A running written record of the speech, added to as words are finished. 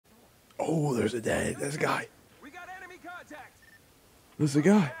Oh, there's a guy. There's a guy. We got enemy contact. There's a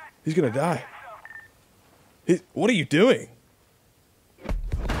guy. He's gonna die. What are you doing?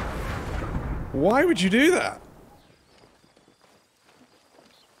 Why would you do that?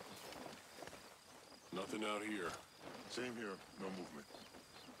 Nothing out here. Same here. No movement.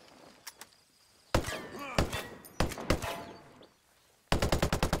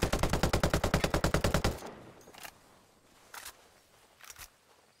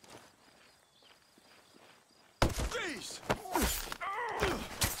 Jeez!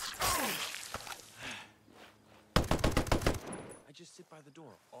 I just sit by the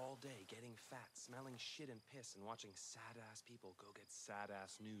door all day, getting fat, smelling shit and piss, and watching sad-ass people go get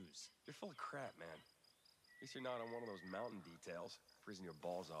sad-ass news. You're full of crap, man. At least you're not on one of those mountain details, freezing your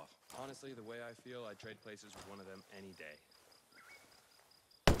balls off. Honestly, the way I feel, I'd trade places with one of them any day.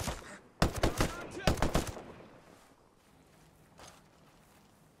 I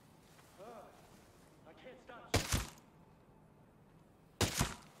can't stop.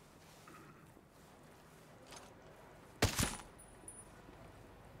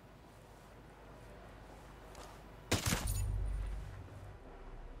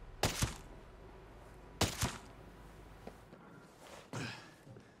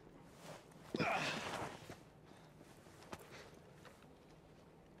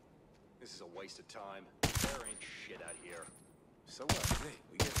 This is a waste of time. There ain't shit out here. So what? Hey,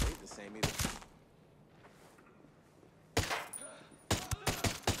 we get paid the same either.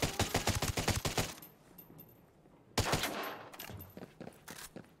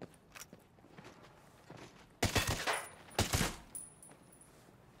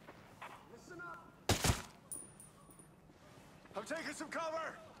 Listen up. I'm taking some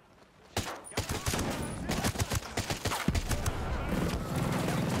cover!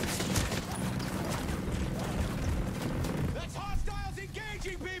 That's hostiles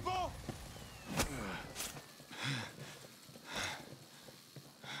engaging people!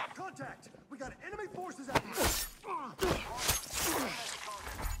 Contact! We got enemy forces out here!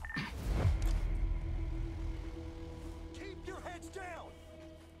 Keep your heads down!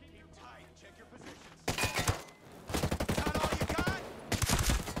 Keep tight. Check your positions. Not all you got?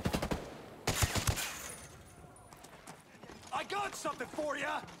 I got something for you!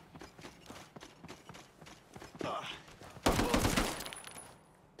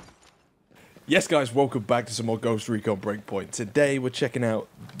 Yes, guys, welcome back to some more Ghost Recon Breakpoint. Today, we're checking out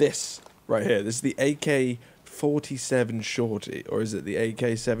this right here. This is the AK-47 Shorty, or is it the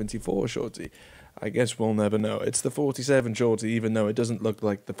AK-74 Shorty? I guess we'll never know. It's the 47 Shorty, even though it doesn't look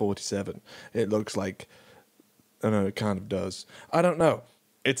like the 47. It looks like... I don't know, it kind of does. I don't know.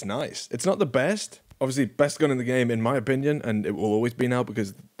 It's nice. It's not the best. Obviously, best gun in the game, in my opinion, and it will always be now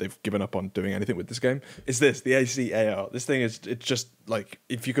because they've given up on doing anything with this game, is this, the ACAR. This thing is, it's just, like,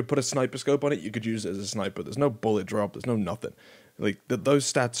 if you could put a sniper scope on it, you could use it as a sniper. There's no bullet drop, there's no nothing. Like,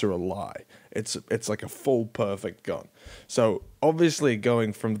 those stats are a lie. It's like a full perfect gun. So, obviously,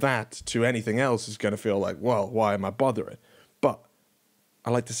 going from that to anything else is going to feel like, well, why am I bothering? But I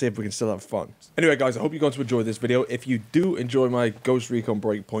like to see if we can still have fun. Anyway, guys, I hope you're going to enjoy this video. If you do enjoy my Ghost Recon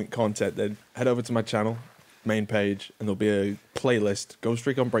Breakpoint content, then head over to my channel, main page, and there'll be a playlist, Ghost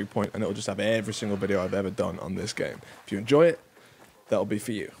Recon Breakpoint, and it'll just have every single video I've ever done on this game. If you enjoy it, that'll be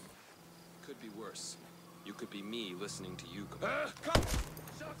for you. Could be worse. You could be me listening to you.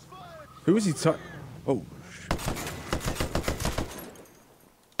 Who is he talking? Oh, shit.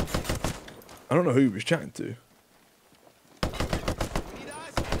 I don't know who he was chatting to.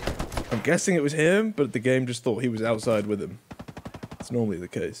 I'm guessing it was him, but the game just thought he was outside with him. It's normally the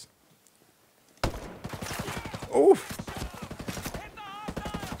case. Oh!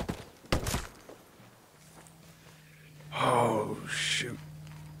 Oh, shoot.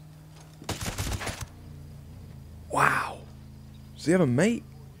 Wow. Does he have a mate?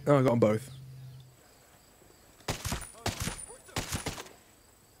 Oh, I got them both.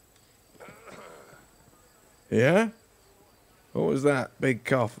 Yeah? What was that? Big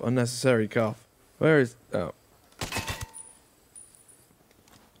cough. Unnecessary cough. Where is... Oh.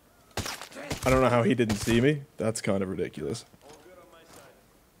 I don't know how he didn't see me. That's kind of ridiculous.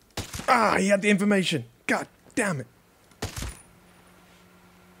 Ah, he had the information. God damn it.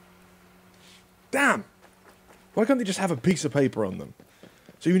 Damn. Why can't they just have a piece of paper on them?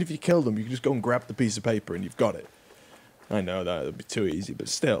 So even if you kill them, you can just go and grab the piece of paper and you've got it. I know that would be too easy, but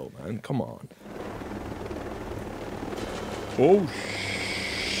still, man, come on. Oh,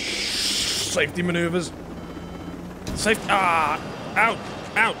 safety maneuvers. Safety. Ah, out,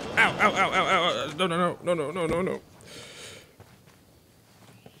 out, out, out, out, out, out. No, no, no, no, no, no, no, no.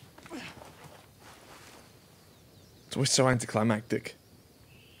 It's always so anticlimactic.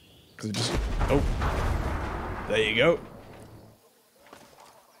 Cause it just... Oh. There you go.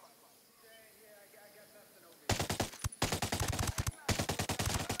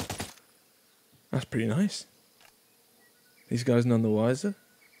 That's pretty nice. These guys none the wiser.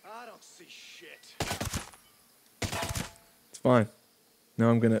 I don't see shit. It's fine. Now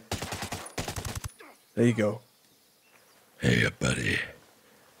I'm gonna... There you go. Hey, buddy.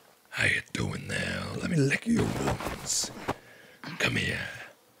 How you doing now? Let me lick your wounds. Come here.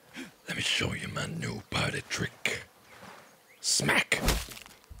 Let me show you my new party trick. Smack.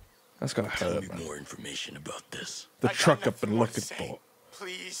 That's gotta hurt, man. More information about this. The I got truck I've nothing been more to looking say. for.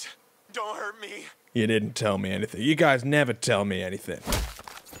 Please, don't hurt me. You didn't tell me anything. You guys never tell me anything.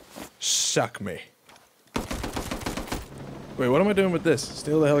 Suck me. Wait, what am I doing with this?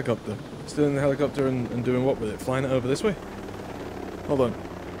 Steal the helicopter. Stealing the helicopter and doing what with it? Flying it over this way? Hold on.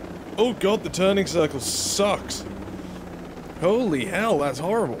 Oh god, the turning circle sucks. Holy hell, that's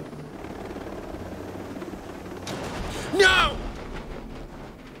horrible. No!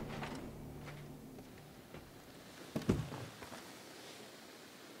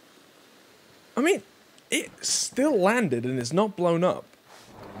 I mean, it still landed and it's not blown up.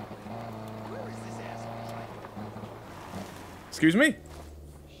 Excuse me?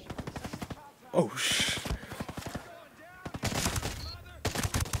 Oh,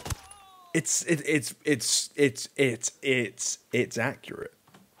 It's accurate,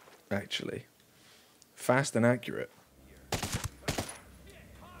 actually. Fast and accurate.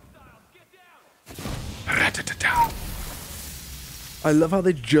 I love how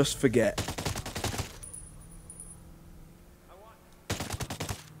they just forget.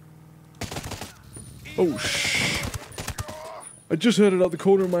 Oh, I just heard it out the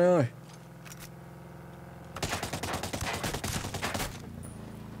corner of my eye.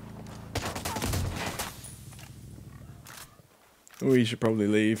 We should probably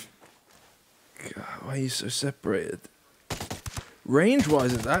leave. God, why are you so separated?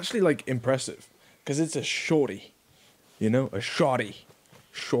 Range-wise, it's actually, like, impressive. Because it's a shorty. You know? A shorty.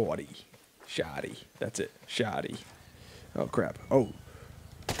 Shorty. Shoddy. That's it. Shoddy. Oh, crap. Oh.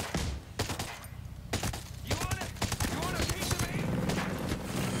 You want a piece of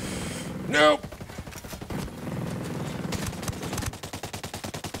me? No!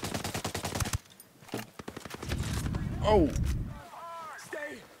 Oh.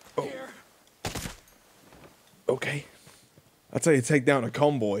 Stay here. Okay. That's how you take down a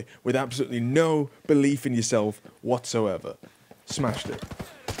convoy with absolutely no belief in yourself whatsoever. Smashed it.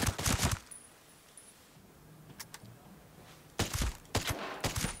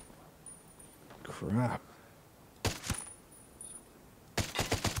 Crap.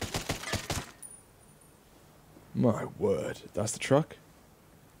 My word. That's the truck?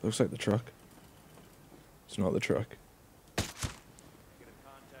 Looks like the truck. It's not the truck.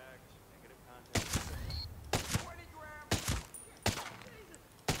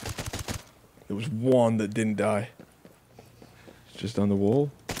 There was one that didn't die. It's just on the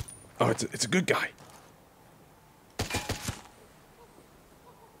wall. Oh, it's a good guy.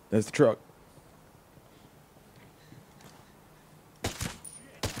 There's the truck.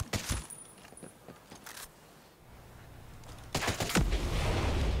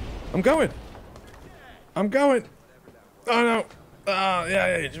 I'm going. I'm going. Oh no.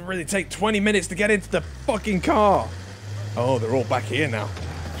 Yeah, it really take 20 minutes to get into the fucking car. Oh, they're all back here now.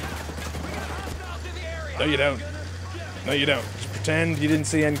 No, you don't. No, you don't. Just pretend you didn't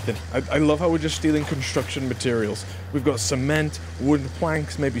see anything. I love how we're just stealing construction materials. We've got cement, wooden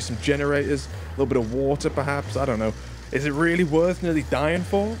planks, maybe some generators, a little bit of water perhaps, I don't know. Is it really worth nearly dying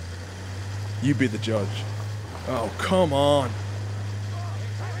for? You be the judge. Oh, come on.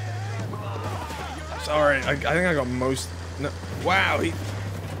 Sorry, I think I got most... No. Wow, he...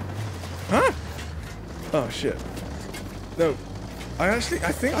 Huh? Oh, shit. No. I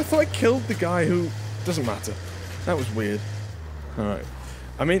thought I killed the guy who... Doesn't matter. That was weird. Alright.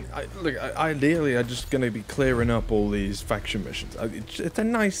 I mean, ideally, I'm just going to be clearing up all these faction missions. It's a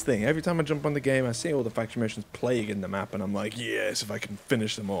nice thing. Every time I jump on the game, I see all the faction missions plaguing the map, and I'm like, yes, if I can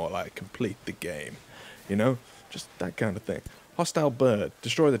finish them all, I complete the game. You know? Just that kind of thing. Hostile bird.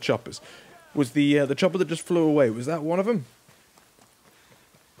 Destroy the choppers. Was the chopper that just flew away, was that one of them?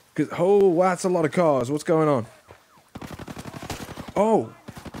 Because, oh, wow, that's a lot of cars. What's going on? Oh.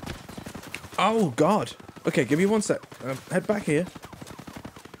 Oh, God. Okay, give me one sec. Head back here.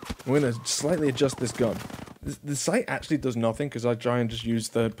 We're going to slightly adjust this gun. The sight actually does nothing because I try and just use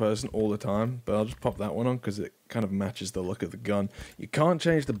third person all the time. But I'll just pop that one on because it kind of matches the look of the gun. You can't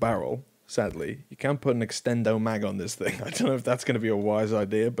change the barrel. sadly. You can put an extendo mag on this thing. I don't know if that's going to be a wise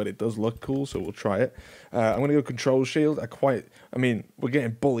idea, but it does look cool, so we'll try it. I'm going to go control shield. I mean, we're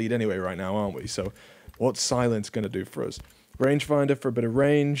getting bullied anyway right now, aren't we? So what's silence going to do for us? Rangefinder for a bit of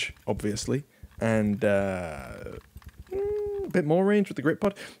range, obviously, and a bit more range with the grip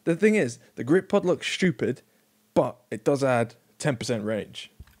pod. The thing is, the grip pod looks stupid, but it does add 10%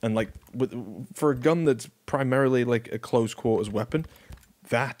 range. And like for a gun that's primarily like a close quarters weapon,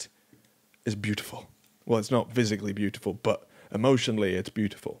 that is beautiful. Well, it's not physically beautiful, but emotionally it's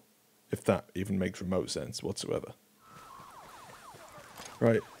beautiful. If that even makes remote sense whatsoever.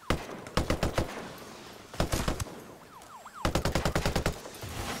 Right.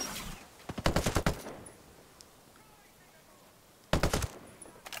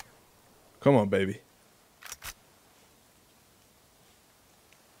 Come on, baby.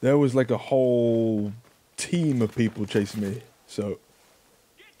 There was like a whole team of people chasing me, so...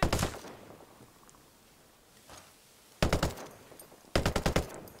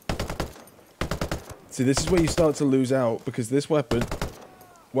 See, this is where you start to lose out, because this weapon,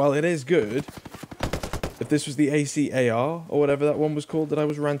 while it is good, if this was the ACAR, or whatever that one was called that I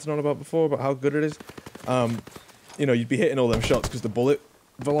was ranting on about before, about how good it is, you know, you'd be hitting all them shots because the bullet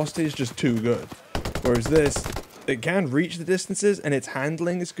velocity is just too good. Whereas this, it can reach the distances and its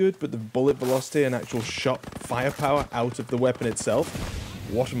handling is good, but the bullet velocity and actual shot firepower out of the weapon itself,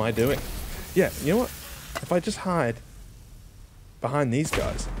 what am I doing? Yeah, you know what? If I just hide behind these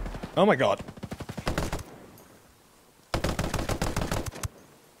guys. Oh my god.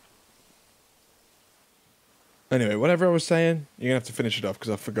 Anyway, whatever I was saying, you're gonna have to finish it off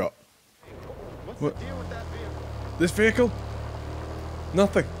because I forgot. What's the deal with that vehicle? This vehicle?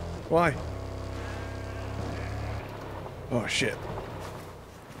 Nothing. Why? Oh shit.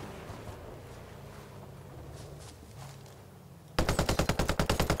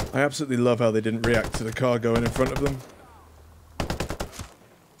 I absolutely love how they didn't react to the car going in front of them.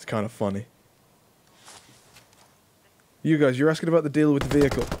 It's kind of funny. You guys, you're asking about the deal with the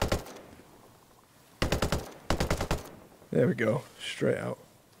vehicle. There we go. Straight out.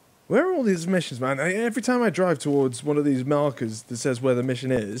 Where are all these missions, man? Every time I drive towards one of these markers that says where the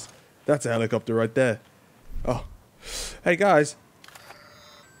mission is, that's a helicopter right there. Oh. Hey, guys.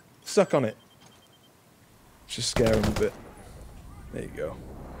 Suck on it. Just scare him a bit. There you go.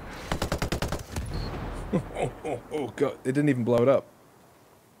 Oh, God. It didn't even blow it up.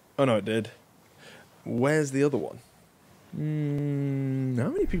 Oh, no, it did. Where's the other one? How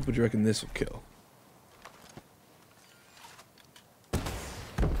many people do you reckon this will kill?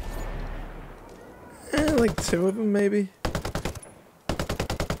 Like 2 of them, maybe? I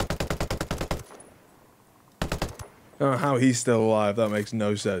don't know how he's still alive. That makes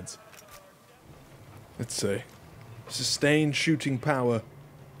no sense. Let's see. Sustained shooting power.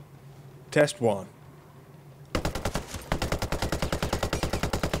 Test 1.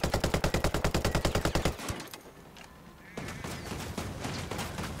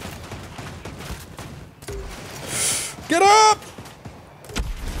 Get up!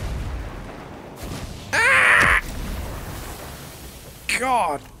 Ah!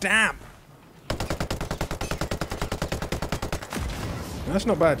 God damn. That's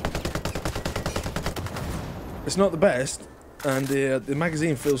not bad. It's not the best, and the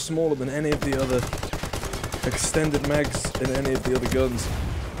magazine feels smaller than any of the other extended mags in any of the other guns.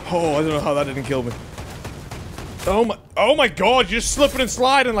 Oh, I don't know how that didn't kill me. Oh my god, you're just slipping and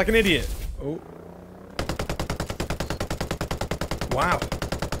sliding like an idiot. Oh. Wow.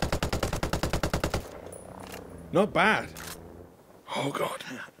 Not bad. Oh god.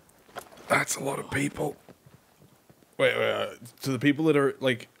 That's a lot of people. Wait, to the people that are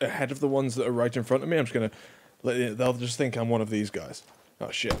like ahead of the ones that are right in front of me, I'm just gonna they'll just think I'm one of these guys.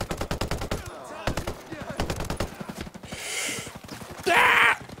 Oh shit.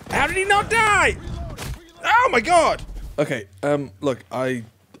 Ah! How did he not die? Oh my god! Okay, look, I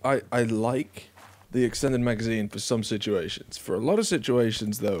like the extended magazine for some situations. For a lot of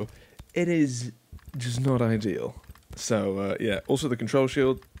situations though, it is just not ideal. So yeah, also the control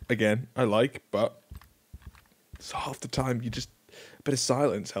shield, again, I like, but so half the time, a bit of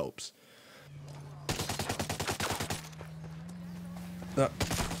silence helps.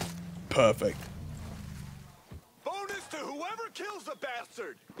 Perfect. Bonus to whoever kills the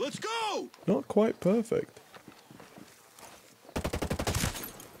bastard! Let's go! Not quite perfect.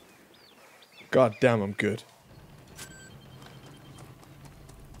 God damn, I'm good.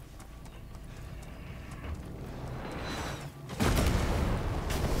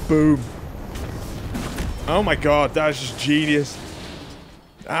 Boom. Oh my god, that's just genius.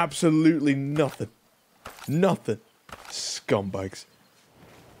 Absolutely nothing. Nothing. Scumbags.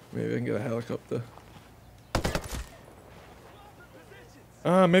 Maybe I can get a helicopter.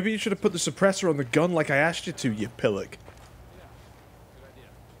 Ah, maybe you should have put the suppressor on the gun like I asked you to, you pillock.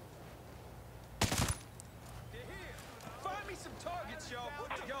 Find me some targets, yo.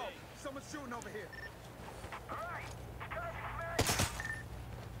 Yo, someone's shooting over here.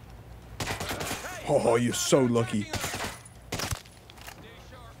 Oh, you're so lucky. Stay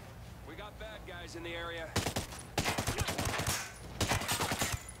sharp. We got bad guys in the area.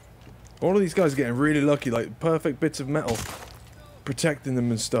 All of these guys are getting really lucky, like perfect bits of metal. Protecting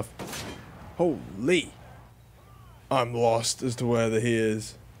them and stuff. Holy. I'm lost as to where he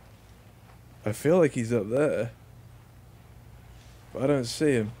is. I feel like he's up there. But I don't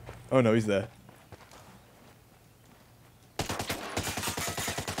see him. Oh no, he's there.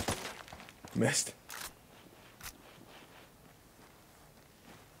 Missed.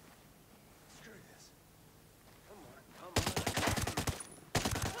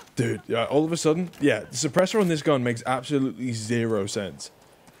 Dude, yeah, all of a sudden, yeah, the suppressor on this gun makes absolutely 0 sense.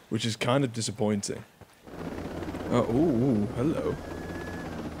 Which is kind of disappointing. Oh, ooh, hello.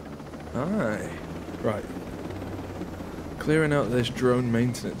 Hi. Right. Clearing out this drone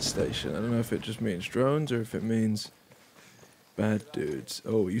maintenance station. I don't know if it just means drones or if it means bad dudes.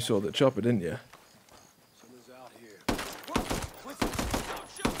 Oh, you saw the chopper, didn't you? Someone's out here.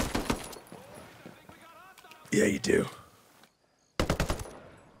 Yeah, you do.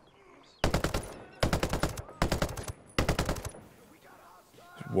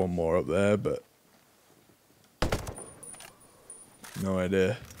 There's one more up there, but no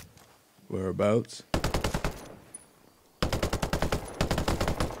idea whereabouts.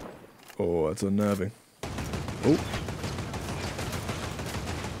 Oh, that's unnerving. Oh.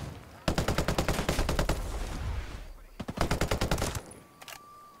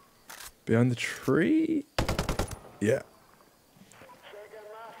 Behind the tree? Yeah.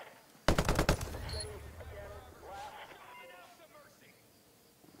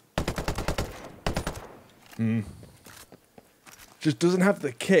 Just doesn't have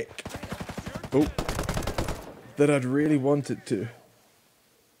the kick. Oh. That I'd really want it to.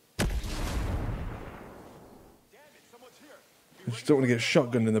 I just don't want to get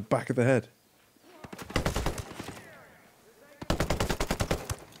shotgunned in the back of the head.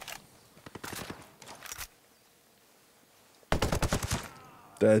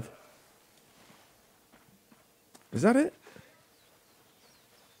 Dead. Is that it?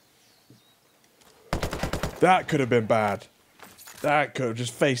 That could have been bad. That could have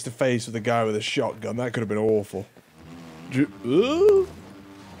just face to face with a guy with a shotgun. That could have been awful. Ooh.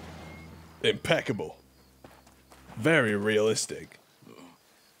 Impeccable. Very realistic.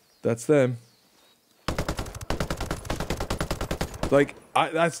 That's them. Like,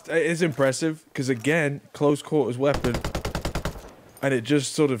 it's impressive because again, close quarters weapon, and it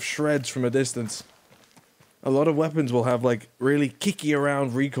just sort of shreds from a distance. A lot of weapons will have like really kicky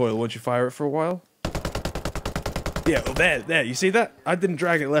around recoil once you fire it for a while. Yeah, well, there. You see that? I didn't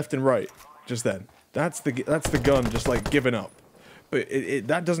drag it left and right just then. That's the gun just like giving up. But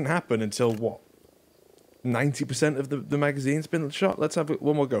that doesn't happen until what? 90% of the magazine's been shot. Let's have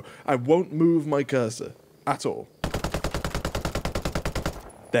one more go. I won't move my cursor at all.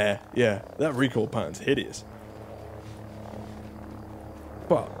 There, yeah, that recoil pattern's hideous.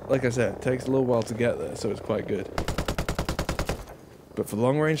 But like I said, it takes a little while to get there, so it's quite good. But for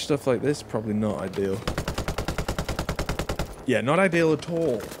long range stuff like this, probably not ideal. Yeah, not ideal at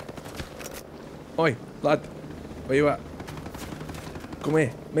all. Oi, lad, where you at? Come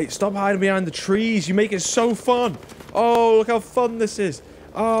here. Mate, stop hiding behind the trees. You make it so fun. Oh, look how fun this is.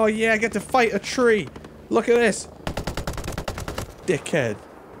 Oh, yeah, I get to fight a tree. Look at this. Dickhead.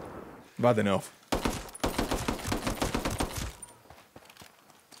 Bad enough.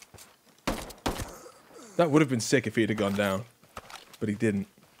 That would have been sick if he'd have gone down. But he didn't.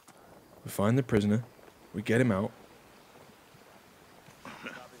 We find the prisoner. We get him out.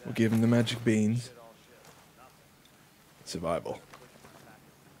 We'll give him the magic beans. Survival.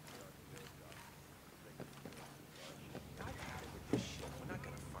 We're not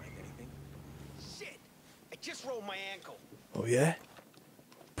gonna find anything. Shit! I just rolled my ankle. Oh, yeah?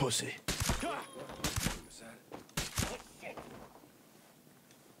 Pussy. It's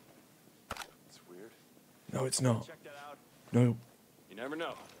weird. No, it's not. Check that out. No. You never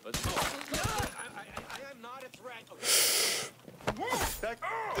know. Let's go. I am not a threat.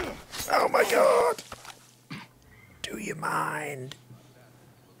 Oh, my God. Do you mind?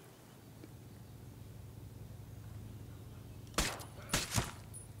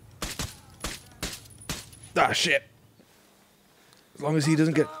 Ah, shit. As long as he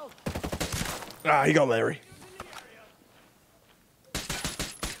doesn't get... Ah, he got Larry.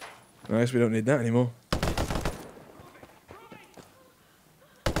 I guess we don't need that anymore.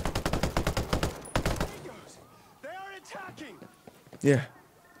 They are attacking. Yeah.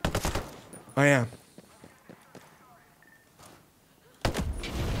 I am.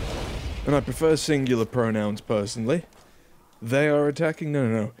 And I prefer singular pronouns personally. They are attacking? No,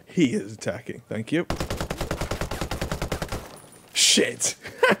 no, no. He is attacking. Thank you. Shit!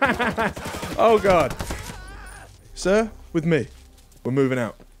 Oh god. Sir, with me. We're moving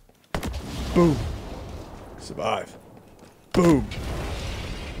out. Boom. Survive. Boom.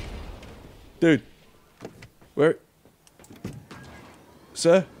 Dude. Where?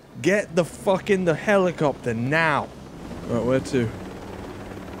 Sir, get the fuck in the helicopter now. Right, where to?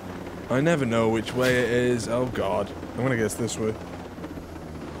 I never know which way it is. Oh god. I'm gonna guess this way.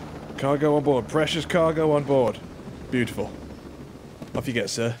 Cargo on board. Precious cargo on board. Beautiful. Off you get,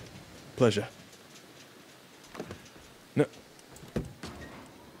 sir. Pleasure. No.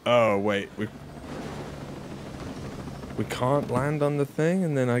 Oh, wait. We can't land on the thing,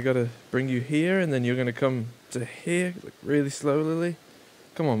 and then I gotta bring you here, and then you're gonna come to here, like, really slowly.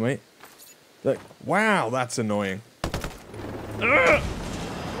 Come on, mate. Look. Wow, that's annoying. Ugh!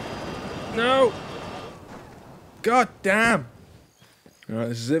 No! God damn! Alright,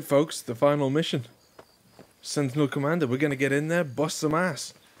 this is it, folks. The final mission. Sentinel Commander, we're gonna get in there, bust some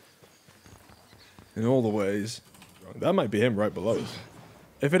ass. In all the ways. That might be him right below us.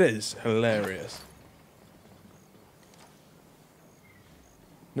 If it is, hilarious.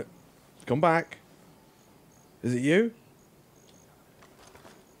 No, come back. Is it you?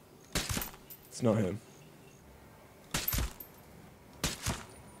 It's not him.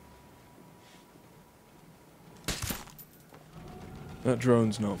 That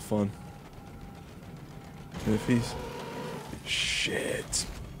drone's not fun. And if he's... Shit.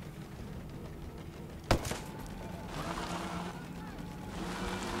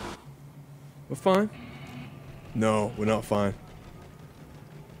 We're fine. No, we're not fine.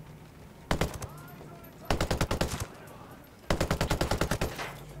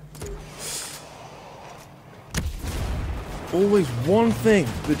 Always one thing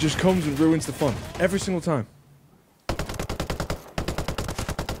that just comes and ruins the fun. Every single time.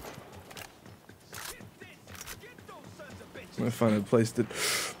 I'm gonna find a place that...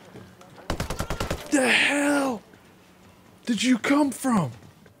 The hell did you come from?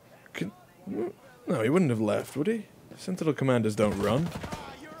 No, he wouldn't have left, would he? Sentinel commanders don't run.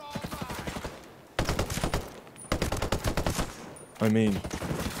 I mean...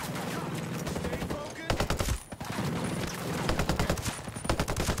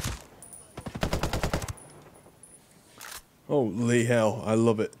 Holy hell, I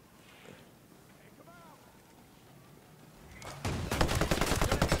love it.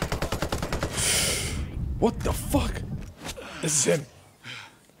 What the fuck? This is him.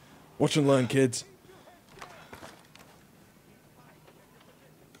 Watch and learn, kids.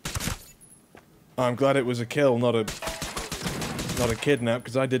 I'm glad it was a kill, not a kidnap,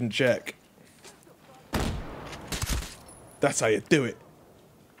 because I didn't check. That's how you do it.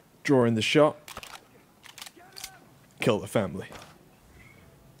 Draw in the shot. Kill the family.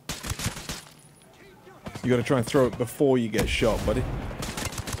 You gotta try and throw it before you get shot, buddy.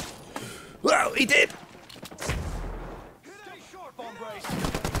 Wow, he did!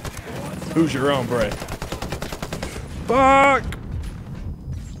 Who's your hombre? Fuck!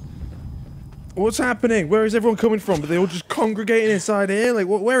 What's happening? Where is everyone coming from? Are they all just congregating inside here? Like,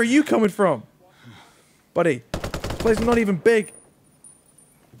 where are you coming from? Buddy, this place is not even big.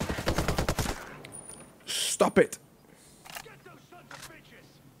 Stop it.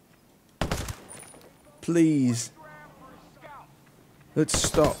 Please. Let's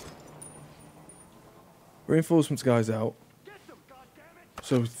stop. Reinforcements guy's out.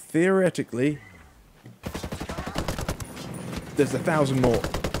 So theoretically, there's 1,000 more.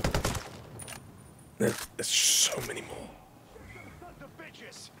 There's so many more.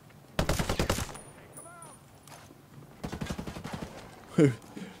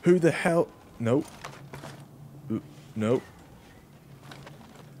 Who the hell? Nope. Nope.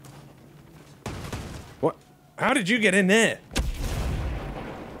 What? How did you get in there?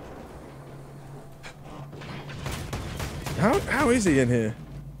 How is he in here?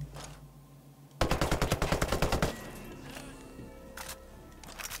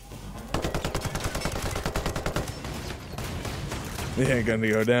 He ain't gonna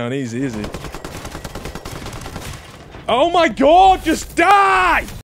go down easy, is he? Oh my god, just die!